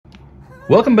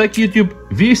Welcome back YouTube,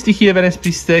 VST here at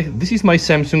SP's Tech. This is my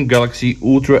Samsung Galaxy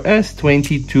Ultra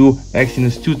S22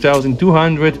 Exynos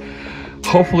 2200.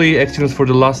 Hopefully Exynos for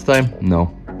the last time.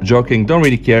 No, joking, don't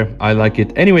really care, I like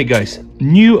it. Anyway guys,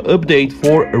 new update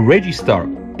for RegiStar.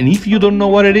 And if you don't know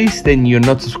what it is, then you're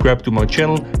not subscribed to my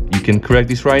channel. You can correct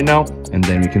this right now and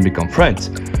then we can become friends.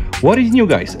 What is new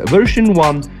guys? Version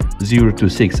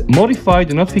 1.026 modified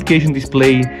the notification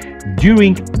display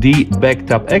during the back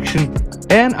tap action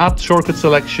and add shortcut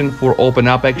selection for open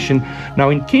up action.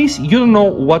 Now in case you don't know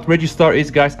what RegiStar is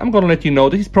guys, I'm gonna let you know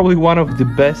this is probably one of the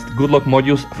best good luck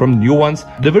modules from new ones.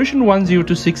 The version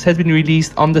 1.026 has been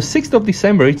released on the 6th of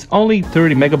December. It's only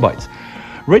 30 megabytes.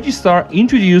 RegiStar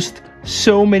introduced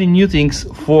so many new things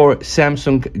for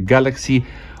Samsung Galaxy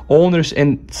owners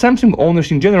and Samsung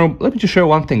owners in general. Let me just show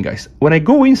one thing guys. When I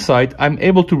go inside, I'm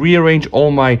able to rearrange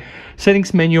all my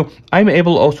settings menu. I'm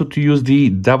able also to use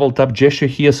the double tap gesture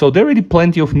here. So there are really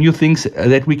plenty of new things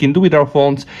that we can do with our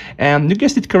phones. And you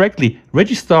guessed it correctly,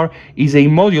 RegiStar is a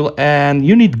module and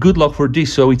you need good luck for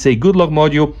this. So it's a good luck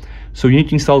module. So you need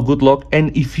to install Good Luck.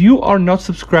 And if you are not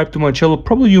subscribed to my channel,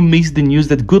 probably you missed the news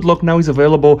that Good Luck now is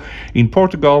available in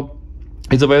Portugal.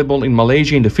 It's available in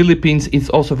Malaysia, in the Philippines. It's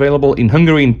also available in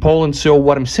Hungary, in Poland. So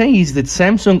what I'm saying is that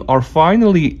Samsung are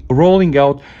finally rolling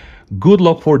out Good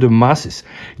Luck for the masses.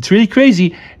 It's really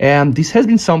crazy, and this has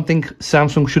been something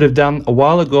Samsung should have done a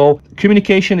while ago.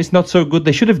 Communication is not so good.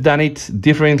 They should have done it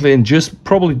differently and just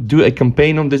probably do a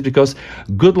campaign on this, because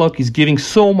Good Luck is giving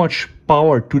so much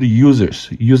power to the users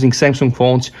using Samsung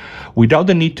phones without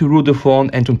the need to root the phone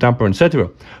and to tamper, etc.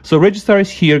 So RegiStar is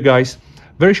here guys.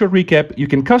 Very short recap, you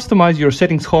can customize your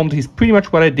settings home. This is pretty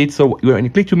much what I did. So when you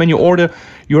click to menu order,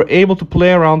 you're able to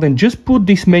play around and just put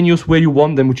these menus where you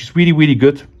want them, which is really, really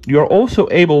good. You're also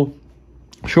able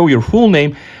to show your full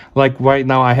name, like right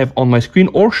now I have on my screen,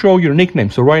 or show your nickname.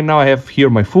 So right now I have here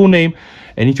my full name.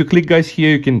 And if you click guys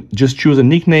here, you can just choose a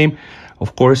nickname.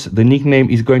 Of course, the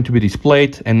nickname is going to be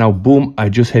displayed, and now boom, I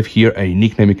just have here a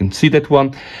nickname. You can see that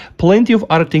one. Plenty of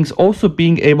other things, also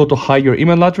being able to hide your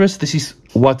email address. This is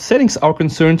what settings are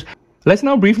concerned. Let's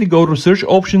now briefly go to search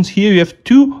options. Here you have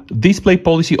two display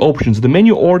policy options, the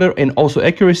menu order and also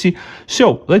accuracy.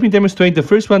 So let me demonstrate the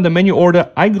first one, the menu order.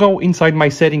 I go inside my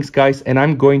settings guys, and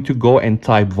I'm going to go and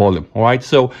type volume. All right,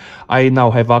 so I now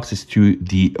have access to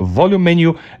the volume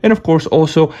menu, and of course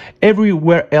also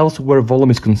everywhere else where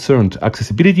volume is concerned.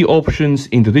 Accessibility options,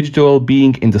 in the digital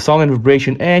being, in the sound and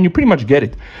vibration, and you pretty much get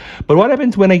it. But what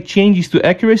happens when I change this to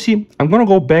accuracy? I'm gonna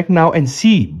go back now and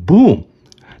see, boom.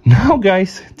 Now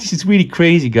guys, this is really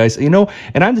crazy guys, you know,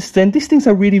 and I understand these things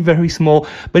are really very small,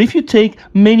 but if you take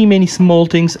many small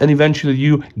things and eventually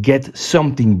you get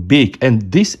something big,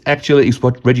 and this actually is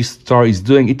what RegiStar is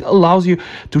doing. It allows you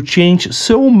to change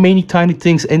so many tiny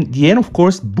things, and at the end of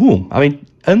course, boom, I mean,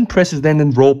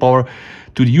 unprecedented raw power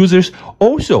to the users.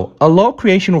 Also allow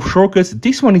creation of shortcuts.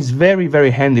 This one is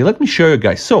very handy. Let me show you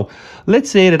guys. So let's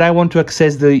say that I want to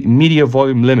access the media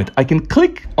volume limit. I can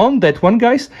click on that one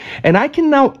guys, and I can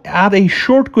now add a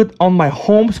shortcut on my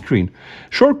home screen,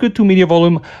 shortcut to media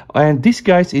volume. And this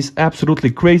guys is absolutely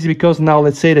crazy, because now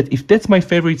let's say that if that's my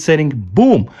favorite setting,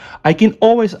 boom, I can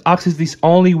always access this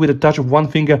only with a touch of one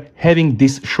finger, having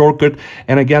this shortcut.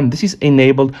 And again, this is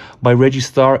enabled by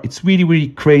RegiStar. It's really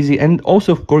crazy. And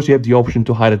also of course you have the option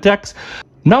to hide attacks.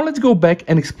 Now let's go back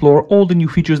and explore all the new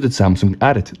features that Samsung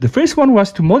added. The first one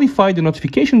was to modify the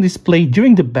notification display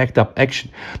during the back tap action.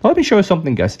 Now let me show you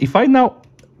something guys. If I now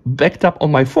back tap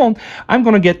on my phone, I'm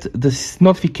gonna get the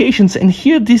notifications, and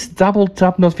here this double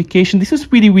tap notification. This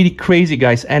is really crazy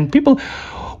guys, and people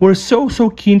were so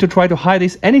keen to try to hide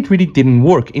this, and it really didn't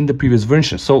work in the previous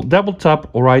version. So double tap,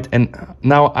 all right, and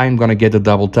now I'm gonna get the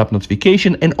double tap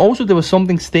notification. And also there was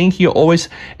something staying here always,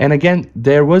 and again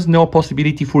there was no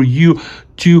possibility for you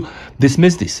to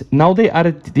dismiss this. Now they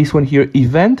added this one here,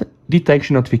 event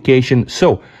detection notification.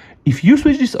 So if you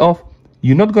switch this off,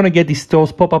 you're not going to get these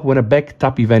toes pop up when a back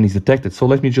tap event is detected. So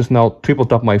let me just now triple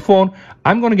tap my phone.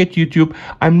 I'm going to get YouTube.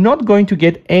 I'm not going to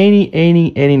get any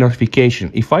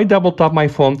notification. If I double tap my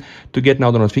phone to get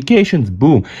now the notifications,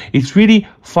 boom, it's really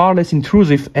far less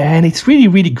intrusive, and it's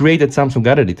really great that Samsung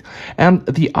added it. And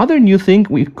the other new thing,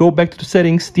 we go back to the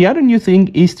settings. The other new thing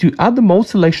is to add the mode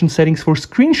selection settings for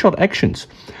screenshot actions.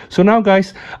 So now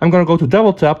guys, I'm going to go to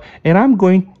double tap, and I'm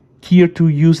going here to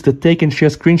use the take and share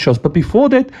screenshots. But before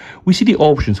that, we see the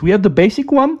options. We have the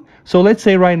basic one. So let's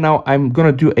say right now I'm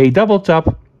gonna do a double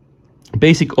tap.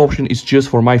 Basic option is just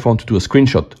for my phone to do a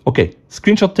screenshot. Okay,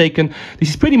 screenshot taken. This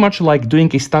is pretty much like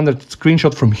doing a standard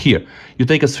screenshot from here. You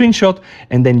take a screenshot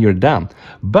and then you're done.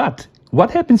 But what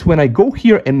happens when I go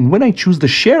here and when I choose the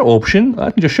share option,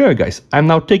 let me just show you guys. I'm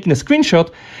now taking a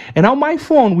screenshot and now my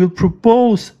phone will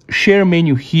propose share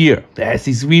menu here. This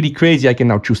is really crazy. I can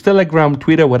now choose Telegram,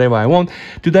 Twitter, whatever I want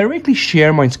to directly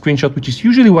share my screenshot, which is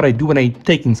usually what I do when I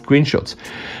take in screenshots.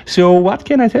 So what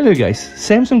can I tell you guys?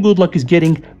 Samsung Good Luck is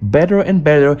getting better and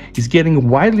better, is getting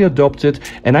widely adopted,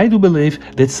 and I do believe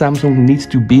that Samsung needs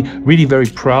to be really very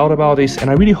proud about this, and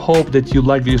I really hope that you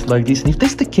like videos like this. And if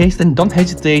that's the case, then don't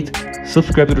hesitate,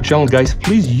 subscribe to the channel, guys.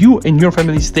 Please, you and your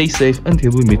family stay safe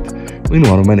until we meet in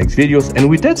one of my next videos. And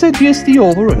with that said, GST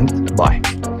over and bye.